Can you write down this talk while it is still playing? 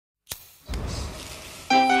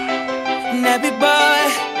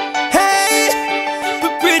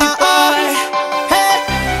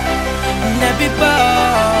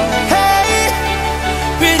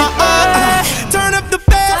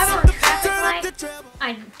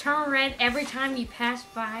I turn red every time you pass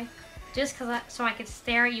by, just so I could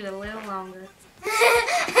stare at you a little longer.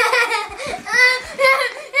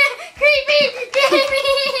 Creepy!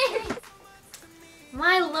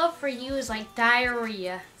 My love for you is like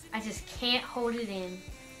diarrhea. I just can't hold it in.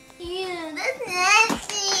 Ew, that's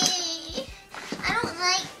nasty. I don't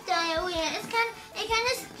like diarrhea. It kind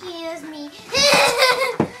of scares me.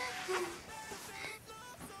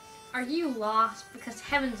 Are you lost? Because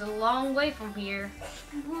heaven's a long way from here.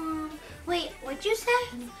 Wait, what'd you say?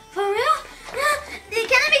 For real? It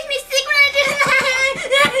kind of makes me sick when I do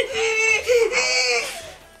that.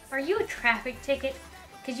 Are you a traffic ticket?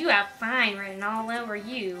 Because you have fine written all over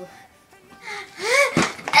you.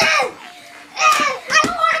 I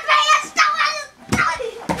don't want to pay it. Stop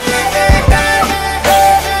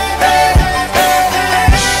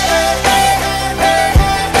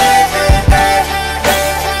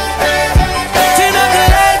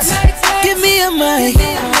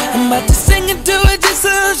I'm about to sing and do it just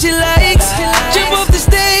so she likes.